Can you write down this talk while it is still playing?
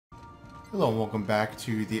Hello and welcome back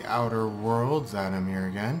to the Outer Worlds. Adam here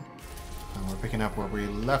again. And we're picking up where we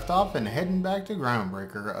left off and heading back to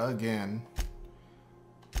Groundbreaker again.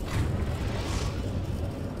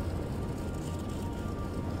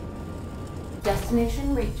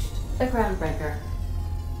 Destination reached. The Groundbreaker.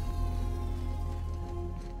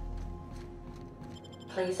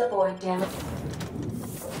 Please avoid damage.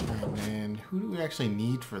 And then, who do we actually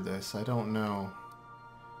need for this? I don't know.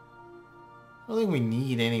 I don't think we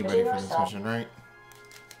need anybody for this mission, right?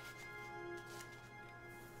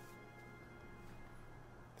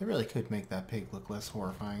 They really could make that pig look less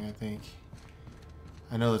horrifying, I think.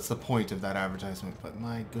 I know that's the point of that advertisement, but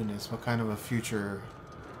my goodness, what kind of a future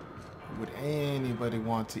would anybody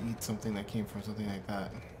want to eat something that came from something like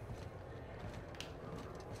that?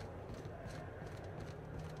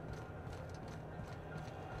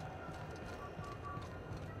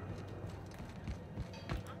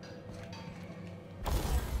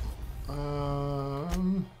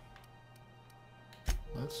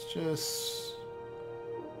 Let's just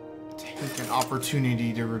take an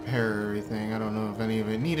opportunity to repair everything. I don't know if any of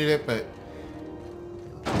it needed it, but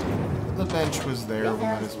the bench was there. We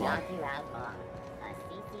might as well.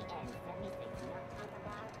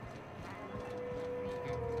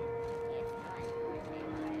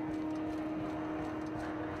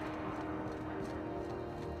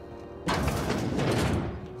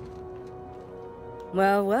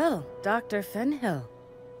 Well, well, Dr. Fenhill.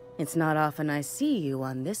 It's not often I see you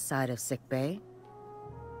on this side of sickbay.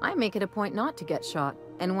 I make it a point not to get shot,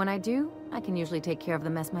 and when I do, I can usually take care of the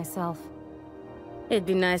mess myself. It'd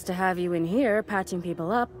be nice to have you in here patching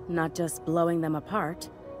people up, not just blowing them apart.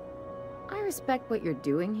 I respect what you're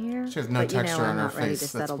doing here, She has no but texture I'm on her not ready face. to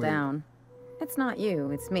That's settle weird. down. It's not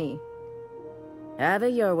you, it's me. Have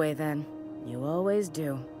it your way, then. You always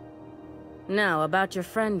do. Now, about your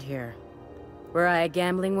friend here. Were I a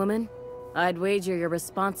gambling woman, I'd wager you're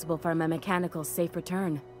responsible for my mechanical safe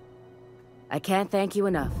return. I can't thank you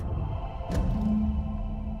enough.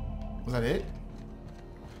 Was that it?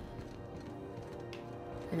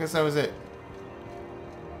 I guess that was it.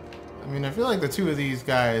 I mean, I feel like the two of these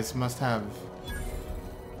guys must have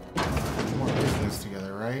more business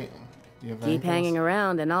together, right? Do you have Keep anything hanging else?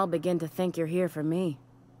 around and I'll begin to think you're here for me.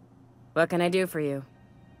 What can I do for you?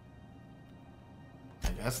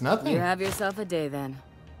 I guess nothing. You have yourself a day, then.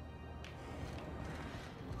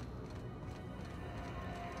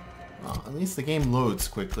 Well, at least the game loads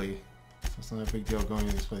quickly. So it's not a big deal going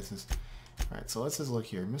to these places. Alright, so let's just look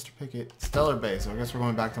here. Mr. Pickett, Stellar Bay. So I guess we're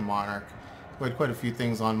going back to Monarch. We had quite a few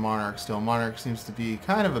things on Monarch still. Monarch seems to be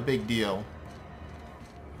kind of a big deal.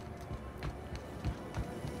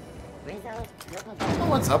 I don't know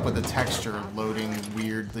what's up with the texture loading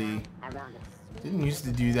weirdly. Didn't used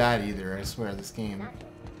to do that either, I swear, this game.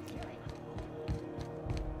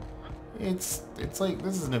 It's like,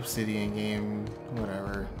 this is an Obsidian game,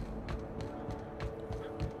 whatever.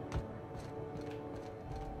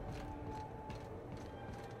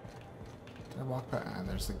 Did I walk past? Ah,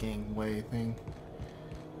 there's the gangway thing.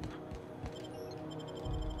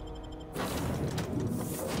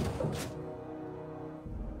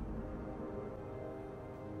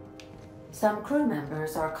 Some crew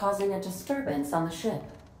members are causing a disturbance on the ship.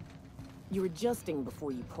 You're adjusting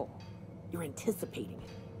before you pull. You're anticipating it.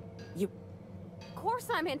 Of course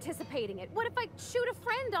I'm anticipating it. What if I shoot a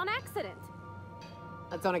friend on accident?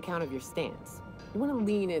 That's on account of your stance. You want to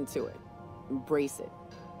lean into it. Embrace it.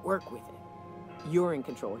 Work with it. You're in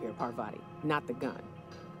control here, Parvati, not the gun.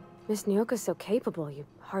 Miss Nyoka's so capable, you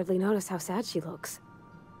hardly notice how sad she looks.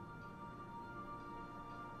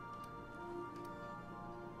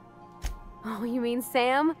 Oh, you mean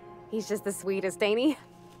Sam? He's just the sweetest, ain't he?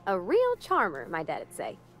 A real charmer, my dad'd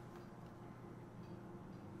say.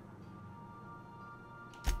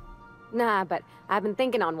 Nah, but I've been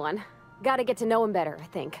thinking on one. Gotta get to know him better, I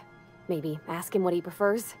think. Maybe ask him what he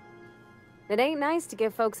prefers. It ain't nice to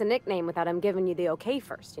give folks a nickname without him giving you the okay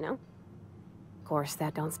first, you know? Of course,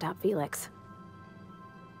 that don't stop Felix.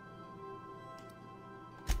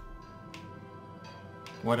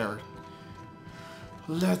 Whatever.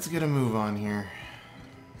 Let's get a move on here.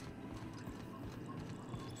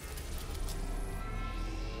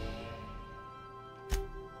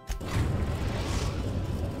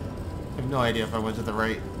 I have no idea if I went to the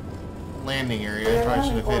right landing area. I We're probably on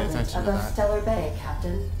should have paid orbit attention to above that. Stellar Bay,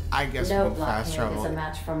 Captain. I guess No we can fast blockade is a travel.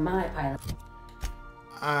 match from my pilot.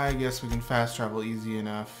 I guess we can fast travel easy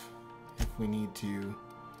enough if we need to,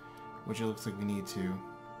 which it looks like we need to.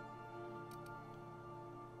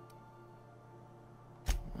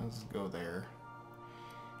 Let's go there.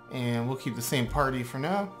 And we'll keep the same party for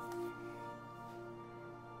now.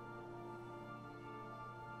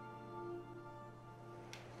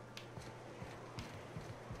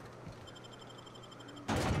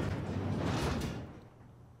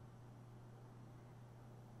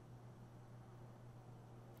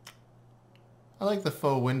 I like the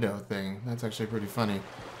faux window thing. That's actually pretty funny.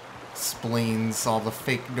 Explains all the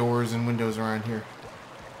fake doors and windows around here.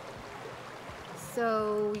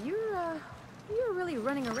 So you're really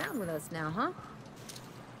running around with us now, huh?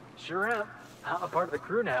 Sure am. I'm a part of the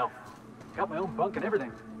crew now. Got my own bunk and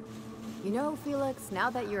everything. You know, Felix, now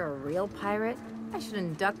that you're a real pirate, I should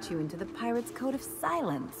induct you into the Pirates' Code of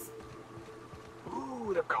Silence.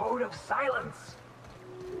 Ooh, the Code of Silence.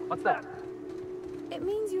 What's that? It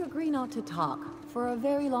means you agree not to talk for a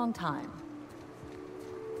very long time.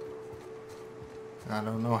 I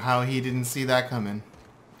don't know how he didn't see that coming.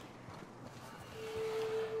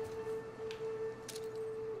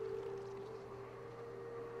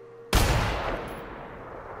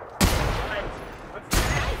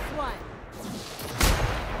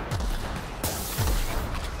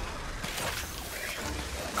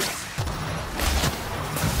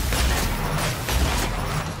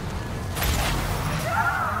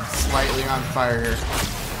 Slightly on fire here.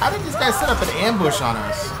 How did these guys set up an ambush on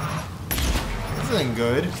us? This isn't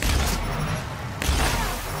good.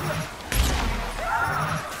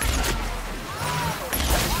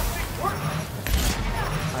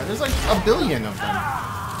 Alright, there's like a billion of them.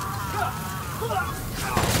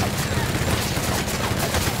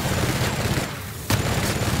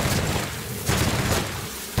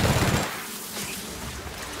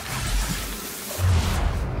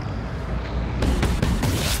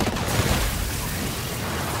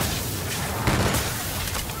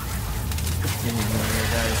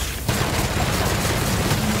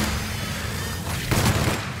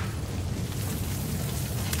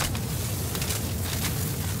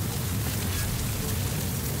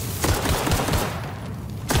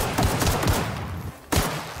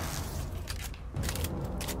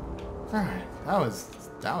 Alright,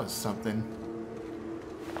 that was something.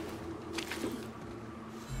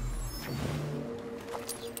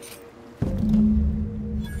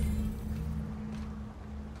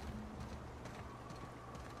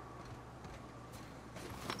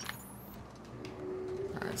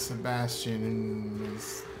 Alright, Sebastian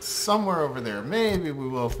is somewhere over there. Maybe we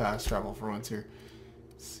will fast travel for once here.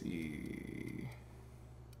 Let's see.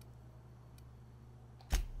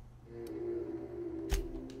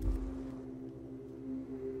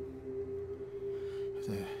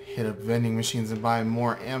 Hit up vending machines and buy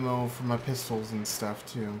more ammo for my pistols and stuff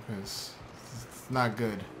too, because it's not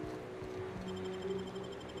good.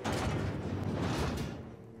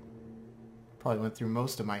 Probably went through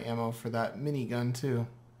most of my ammo for that minigun too.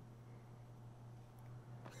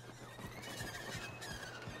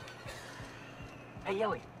 Hey,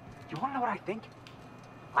 Ellie, you want to know what I think?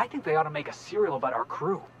 I think they ought to make a serial about our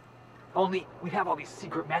crew. Only, we'd have all these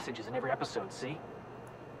secret messages in every episode, see?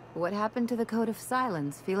 What happened to the Code of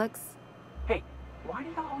Silence, Felix? Hey, why do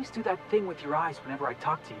you always do that thing with your eyes whenever I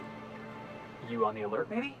talk to you? You on the alert,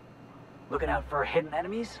 maybe? Looking out for hidden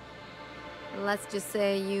enemies? Let's just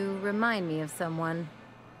say you remind me of someone.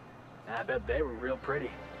 I bet they were real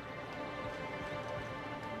pretty.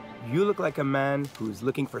 You look like a man who's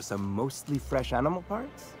looking for some mostly fresh animal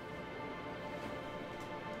parts?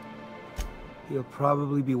 He'll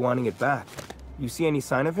probably be wanting it back. You see any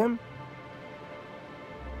sign of him?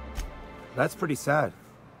 That's pretty sad.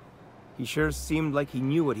 He sure seemed like he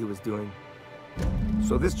knew what he was doing.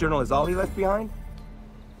 So this journal is all he left behind?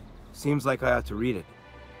 Seems like I ought to read it.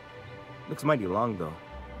 Looks mighty long, though.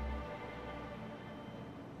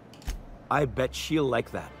 I bet she'll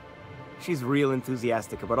like that. She's real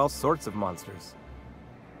enthusiastic about all sorts of monsters.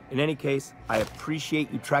 In any case, I appreciate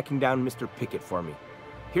you tracking down Mr. Pickett for me.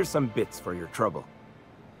 Here's some bits for your trouble.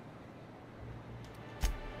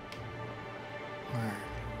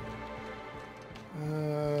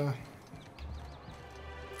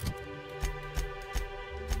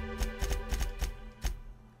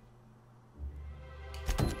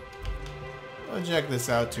 I'll check this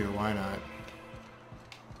out too, why not?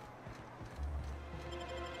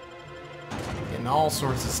 Getting all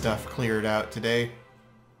sorts of stuff cleared out today.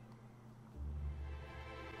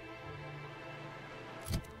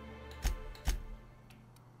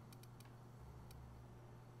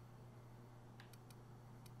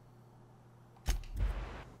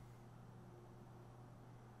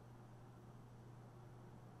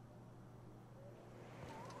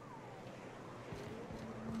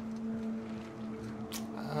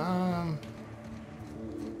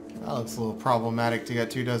 That looks a little problematic to get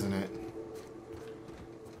to, doesn't it?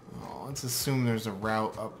 Oh, let's assume there's a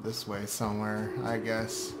route up this way somewhere, I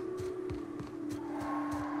guess.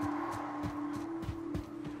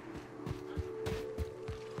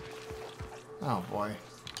 Oh boy.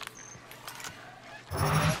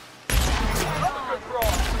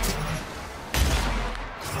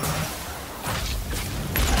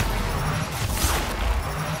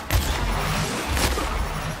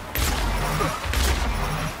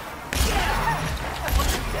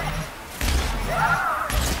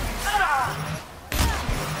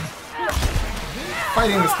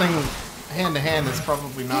 fighting this thing hand to hand is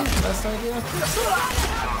probably not the best idea.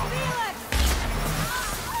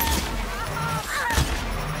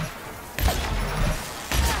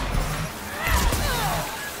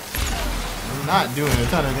 I'm not doing a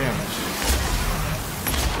ton of damage.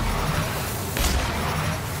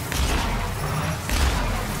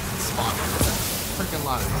 Spawn freaking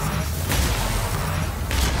lot of these things.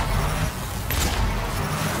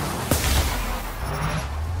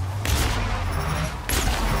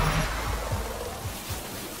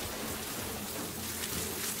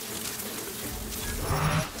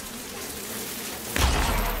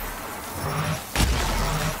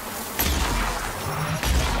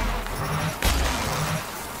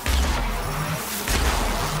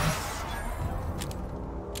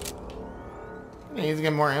 I need to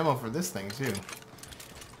get more ammo for this thing too.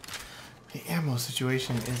 The ammo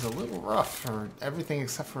situation is a little rough for everything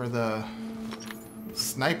except for the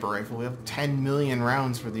sniper rifle. We have 10 million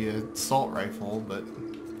rounds for the assault rifle, but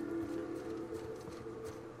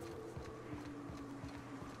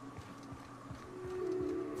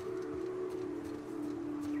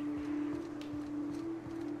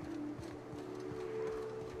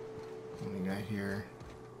what do we got here?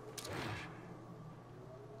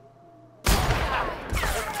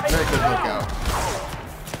 Very good lookout.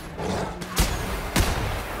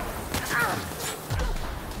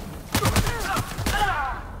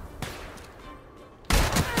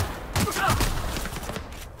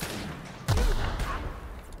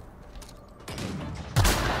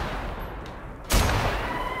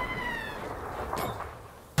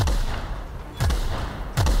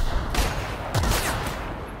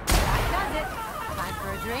 Time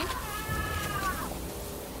for a drink?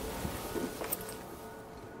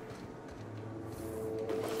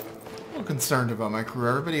 I'm concerned about my crew.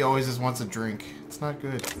 Everybody always just wants a drink. It's not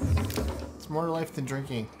good. It's more life than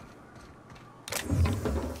drinking.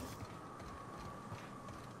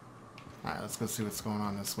 Alright, let's go see what's going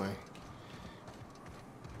on this way.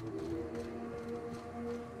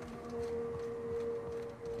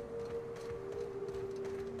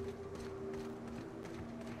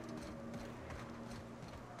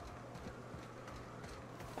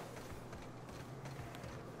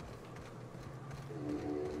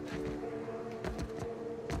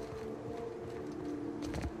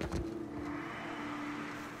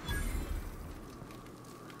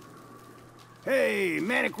 Hey,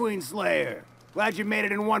 Mannequin Slayer. Glad you made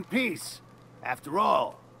it in one piece. After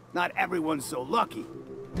all, not everyone's so lucky.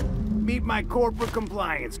 Meet my corporate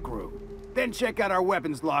compliance crew. Then check out our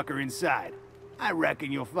weapons locker inside. I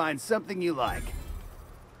reckon you'll find something you like.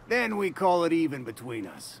 Then we call it even between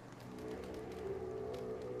us.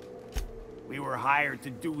 We were hired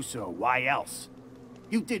to do so, why else?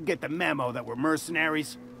 You did get the memo that we're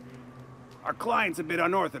mercenaries? Our client's a bit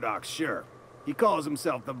unorthodox, sure. He calls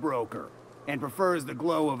himself the Broker, and prefers the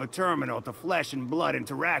glow of a terminal to flesh and blood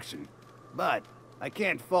interaction. But I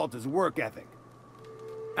can't fault his work ethic.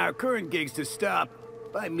 Our current gig's to stop,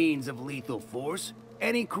 by means of lethal force,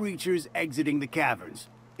 any creatures exiting the caverns,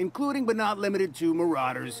 including but not limited to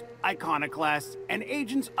marauders, iconoclasts, and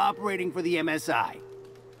agents operating for the MSI.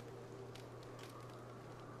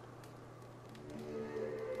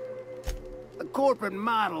 The corporate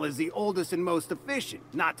model is the oldest and most efficient,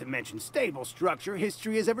 not to mention stable structure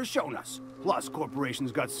history has ever shown us. Plus,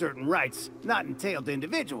 corporations got certain rights not entailed to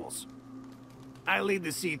individuals. I lead the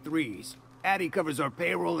C3s. Addie covers our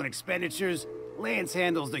payroll and expenditures, Lance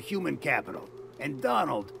handles the human capital, and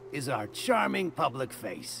Donald is our charming public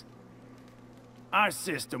face. Our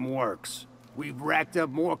system works. We've racked up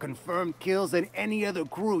more confirmed kills than any other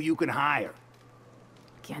crew you can hire.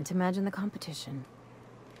 Can't imagine the competition.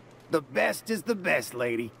 The best is the best,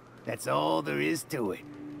 lady. That's all there is to it.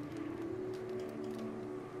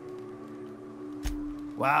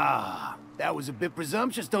 Wow, that was a bit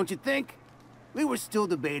presumptuous, don't you think? We were still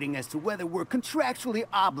debating as to whether we're contractually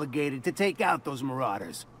obligated to take out those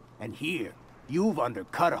marauders. And here, you've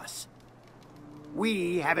undercut us.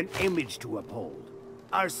 We have an image to uphold.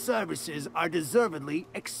 Our services are deservedly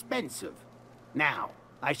expensive. Now,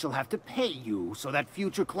 I shall have to pay you so that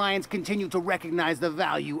future clients continue to recognize the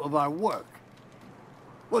value of our work.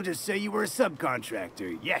 We'll just say you were a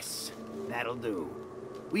subcontractor. Yes, that'll do.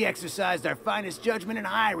 We exercised our finest judgment in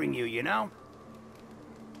hiring you, you know?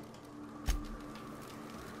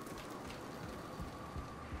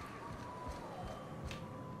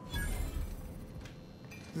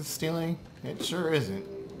 Is it stealing? It sure isn't.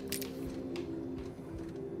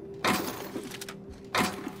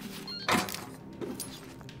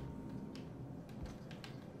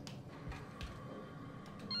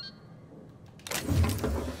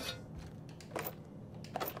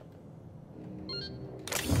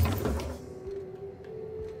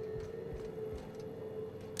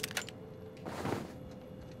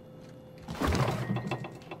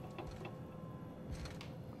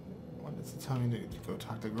 tell me to go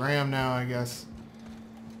talk to Graham now, I guess.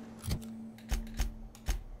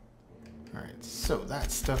 Alright, so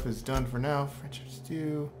that stuff is done for now. French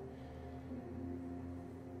stew.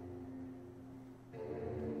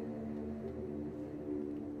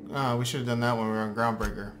 Ah, we should have done that when we were on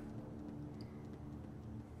Groundbreaker.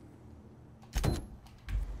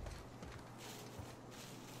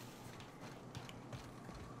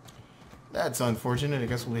 That's unfortunate. I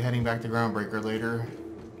guess we'll be heading back to Groundbreaker later.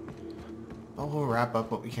 But we'll wrap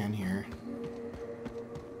up what we can here.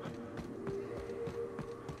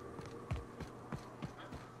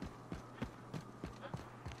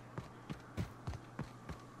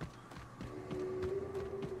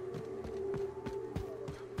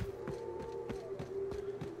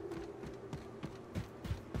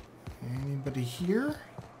 Anybody here?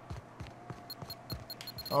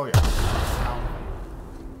 Oh yeah. Ow.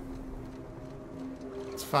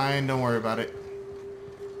 It's fine, don't worry about it.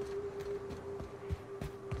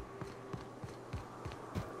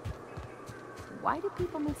 Why do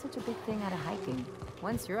people make such a big thing out of hiking?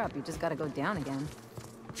 Once you're up, you just gotta go down again.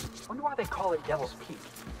 Wonder why they call it Devil's Peak.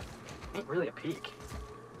 Ain't really a peak.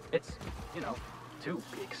 It's, you know, 2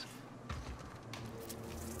 peaks.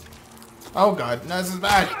 Oh god, no, this is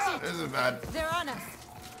bad. This is bad. They're on us.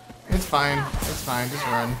 It's fine. It's fine. Just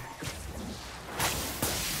run.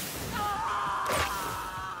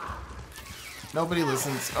 Nobody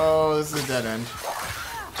listens. Oh, this is a dead end.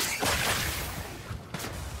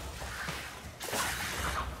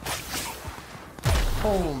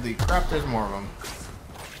 Holy crap, there's more of them.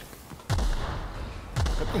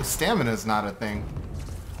 Good thing stamina's not a thing.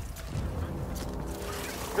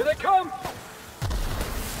 Here they come!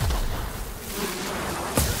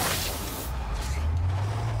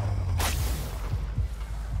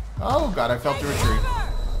 Oh god, I fell through a tree.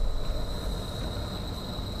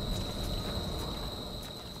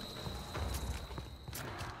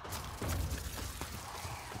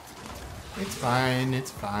 It's fine, it's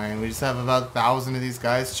fine. We just have about 1,000 of these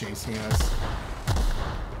guys chasing us.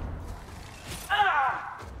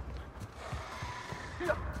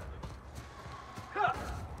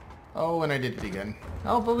 Oh, and I did it again.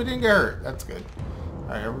 Oh, but we didn't get hurt. That's good.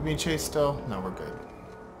 Alright, are we being chased still? No, we're good.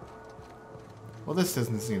 Well, this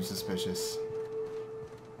doesn't seem suspicious.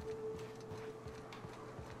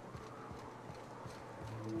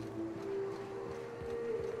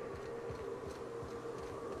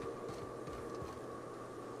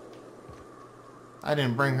 I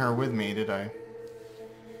didn't bring her with me, did I?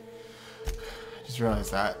 I just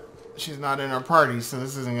realized that. She's not in our party, so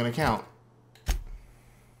this isn't gonna count.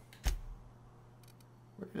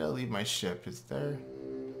 Where did I leave my ship? Is there...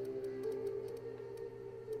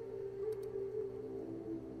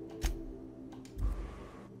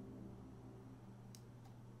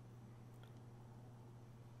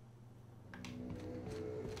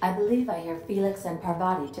 I believe I hear Felix and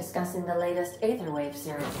Parvati discussing the latest Aetherwave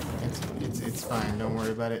series. It's fine, don't worry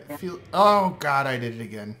about it. Oh god, I did it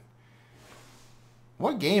again.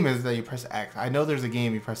 What game is that you press X? I know there's a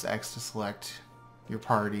game you press X to select your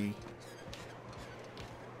party.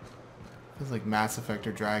 It's like Mass Effect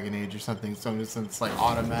or Dragon Age or something. So it's like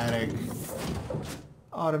automatic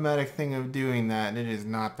thing of doing that, and it is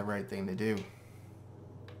not the right thing to do.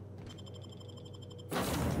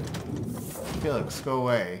 Felix, go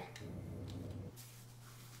away.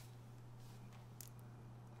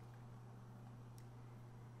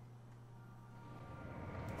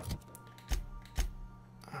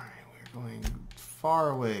 Alright, we're going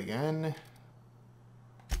far away again.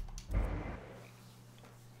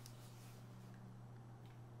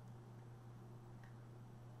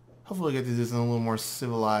 Hopefully get to do this in a little more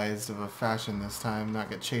civilized of a fashion this time,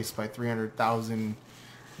 not get chased by 300,000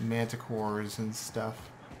 manticores and stuff.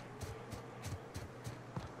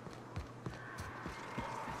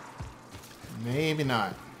 Maybe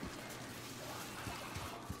not.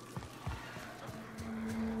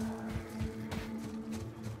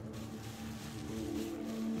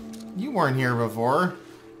 You weren't here before.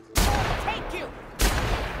 Take you!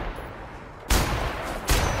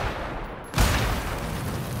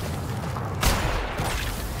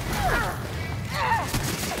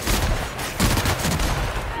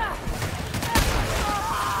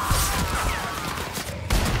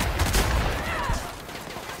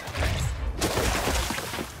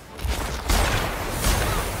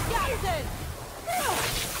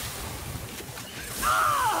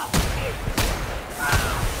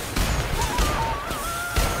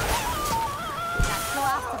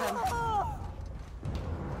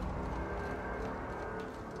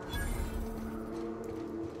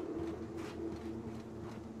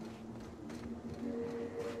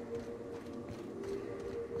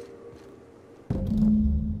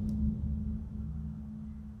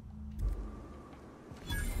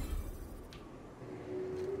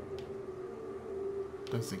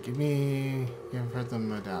 Does it give me... Give her the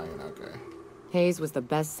medallion, okay. Hayes was the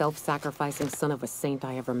best self-sacrificing son of a saint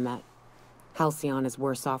I ever met. Halcyon is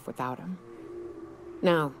worse off without him.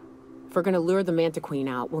 Now, if we're gonna lure the Manta Queen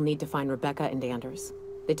out, we'll need to find Rebecca and Anders.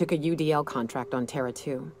 They took a UDL contract on Terra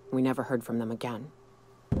 2. We never heard from them again.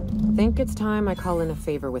 Think it's time I call in a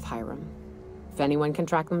favor with Hiram. If anyone can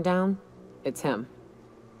track them down, it's him.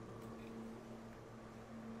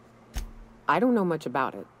 I don't know much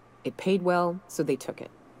about it. It paid well, so they took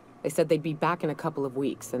it. They said they'd be back in a couple of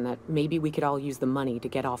weeks, and that maybe we could all use the money to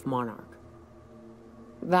get off Monarch.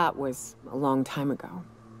 That was a long time ago.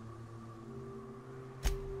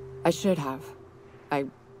 I should have. I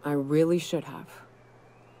really should have.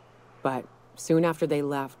 But soon after they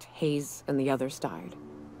left, Hayes and the others died.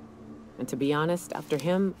 And to be honest, after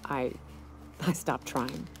him, I stopped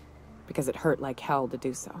trying. Because it hurt like hell to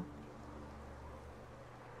do so.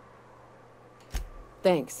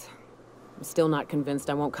 Thanks. I'm still not convinced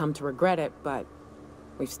I won't come to regret it, but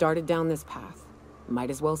we've started down this path. Might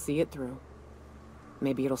as well see it through.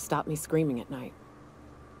 Maybe it'll stop me screaming at night.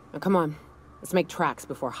 Now come on, let's make tracks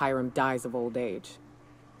before Hiram dies of old age.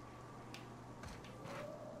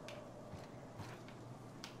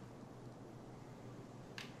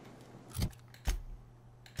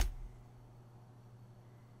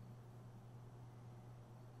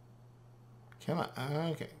 Come on,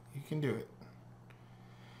 okay, you can do it.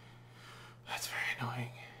 That's very annoying.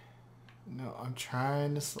 No, I'm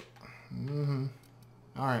trying to.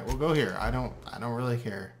 All right, we'll go here. I don't really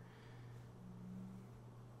care.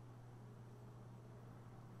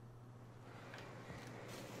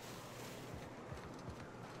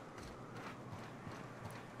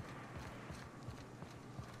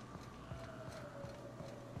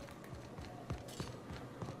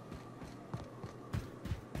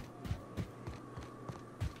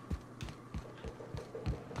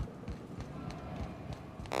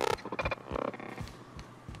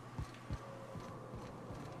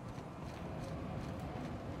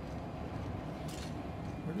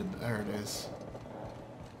 There it is.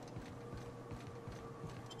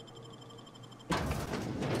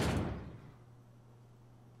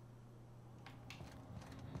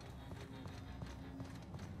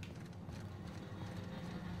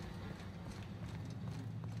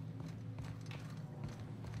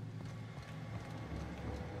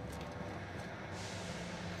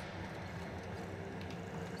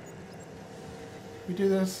 We do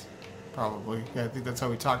this? Probably. Yeah, I think that's how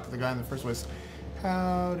we talked to the guy in the first place.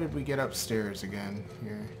 How did we get upstairs again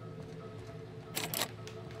here?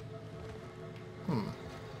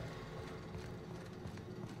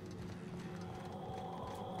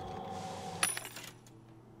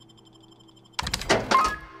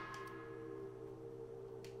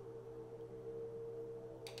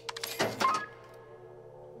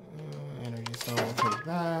 Energy cell, we'll take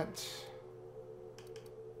that.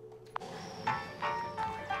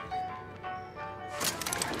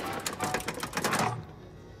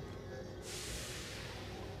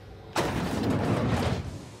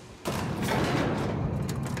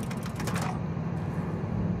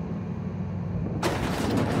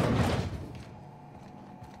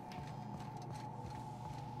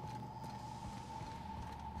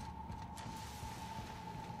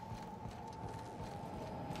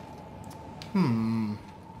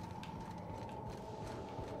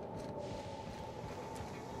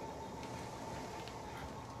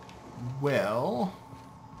 Well,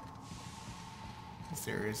 this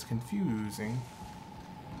area is confusing.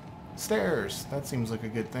 Stairs. That seems like a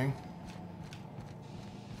good thing.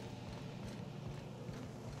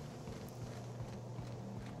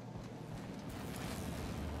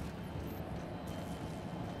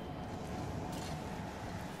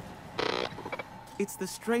 It's the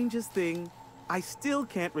strangest thing. I still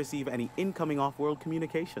can't receive any incoming off-world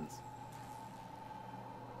communications.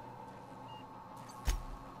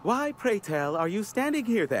 Why, pray tell, are you standing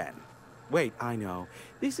here then? Wait, I know.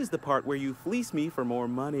 This is the part where you fleece me for more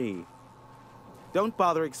money. Don't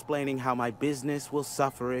bother explaining how my business will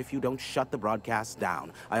suffer if you don't shut the broadcast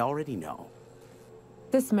down. I already know.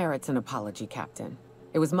 This merits an apology, Captain.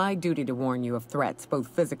 It was my duty to warn you of threats, both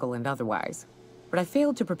physical and otherwise. But I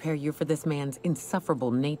failed to prepare you for this man's insufferable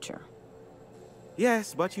nature.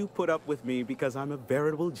 Yes, but you put up with me because I'm a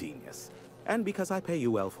veritable genius. And because I pay you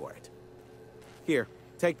well for it. Here.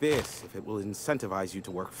 Take this, if it will incentivize you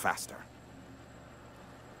to work faster.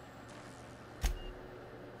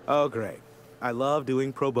 Oh, great. I love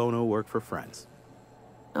doing pro bono work for friends.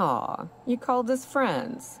 Aw, you called us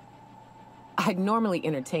friends. I'd normally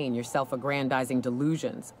entertain your self-aggrandizing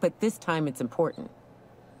delusions, but this time it's important.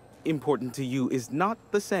 Important to you is not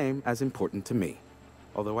the same as important to me.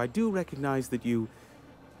 Although I do recognize that you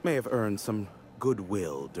May have earned some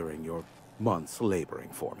goodwill during your months laboring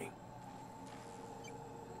for me.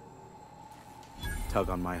 Tug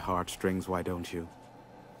on my heartstrings, why don't you?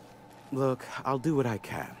 Look, I'll do what I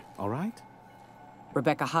can, all right?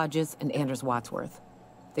 Rebecca Hodges and Anders Wadsworth.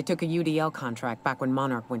 They took a UDL contract back when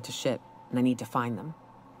Monarch went to shit, and I need to find them.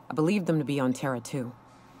 I believe them to be on Terra too.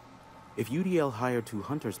 If UDL hired 2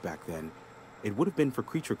 hunters back then, it would have been for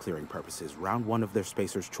creature clearing purposes round one of their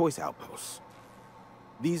Spacer's Choice outposts.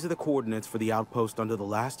 These are the coordinates for the outpost under the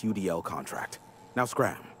last UDL contract. Now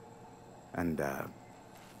scram. And,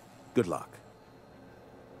 good luck.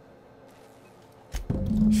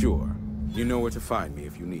 Sure. You know where to find me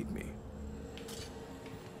if you need me.